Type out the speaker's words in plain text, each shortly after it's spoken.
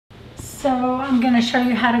So I'm going to show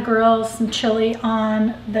you how to grill some chili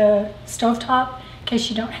on the stovetop in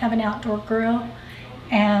case you don't have an outdoor grill.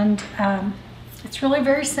 And it's really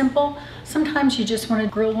very simple. Sometimes you just want to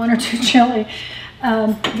grill one or two chili.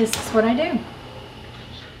 This is what I do.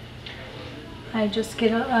 I just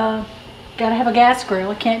get gotta have a gas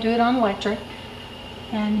grill. I can't do it on electric.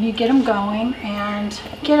 And you get them going and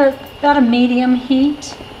get about a medium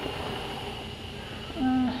heat.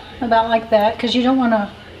 About like that, because you don't want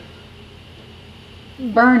to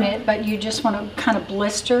burn it, but you just want to kind of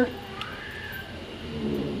blister.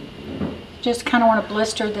 Just kind of want to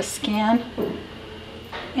blister the skin.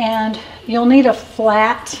 And you'll need a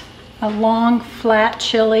long flat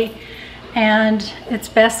chili, and it's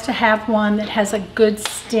best to have one that has a good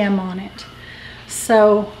stem on it.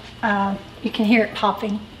 So you can hear it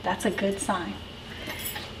popping. That's a good sign.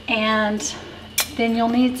 And then you'll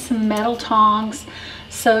need some metal tongs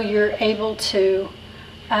so you're able to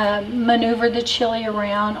maneuver the chili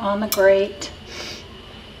around on the grate.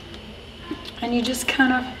 And you just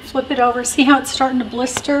kind of flip it over. See how it's starting to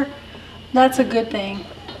blister? That's a good thing.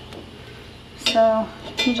 So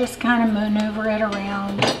you just kind of maneuver it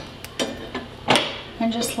around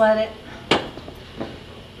and just let it,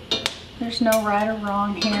 there's no right or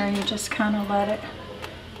wrong here. You just kind of let it,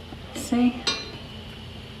 see?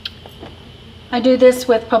 I do this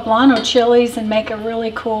with poblano chilies and make a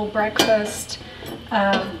really cool breakfast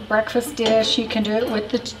dish. You can do it with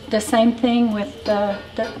the same thing with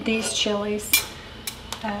these chilies.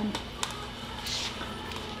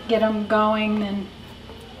 Get them going and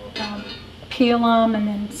peel them and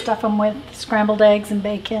then stuff them with scrambled eggs and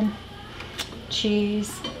bacon,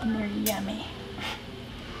 cheese, and they're yummy.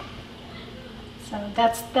 So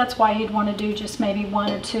that's why you'd want to do just maybe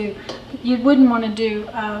one or two. You wouldn't want to do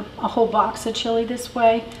a whole box of chili this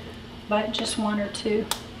way, but just one or two.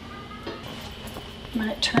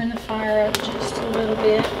 Might turn the fire up just a little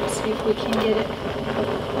bit, see if we can get it.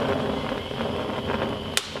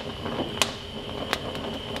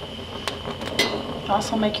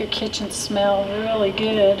 Also make your kitchen smell really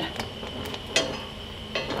good.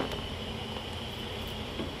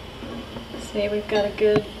 See, we've got a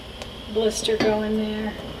good blister going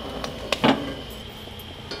there.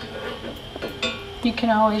 You can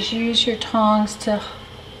always use your tongs to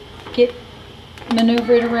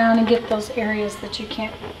maneuver it around and get those areas that you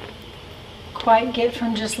can't quite get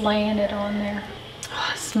from just laying it on there.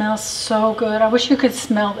 Oh, it smells so good. I wish you could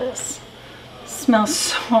smell this. It smells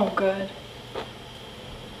so good.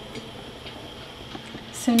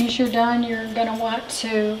 As soon as you're done, you're going to want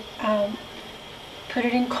to put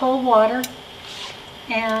it in cold water,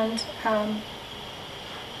 and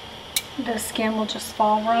the skin will just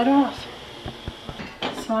fall right off.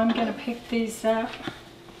 So I'm going to pick these up.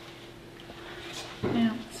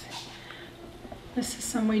 Now, this is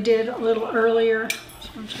some we did a little earlier, so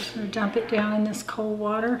I'm just going to dump it down in this cold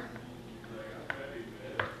water.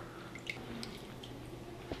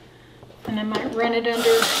 And I might run it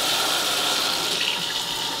under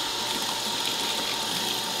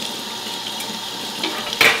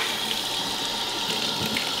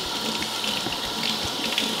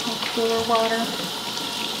cooler water.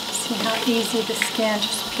 See how easy the skin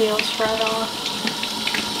just peels right off.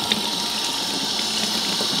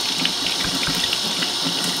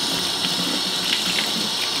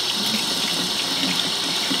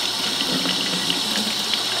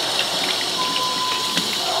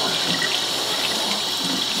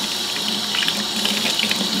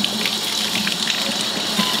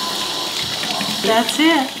 That's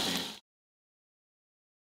it.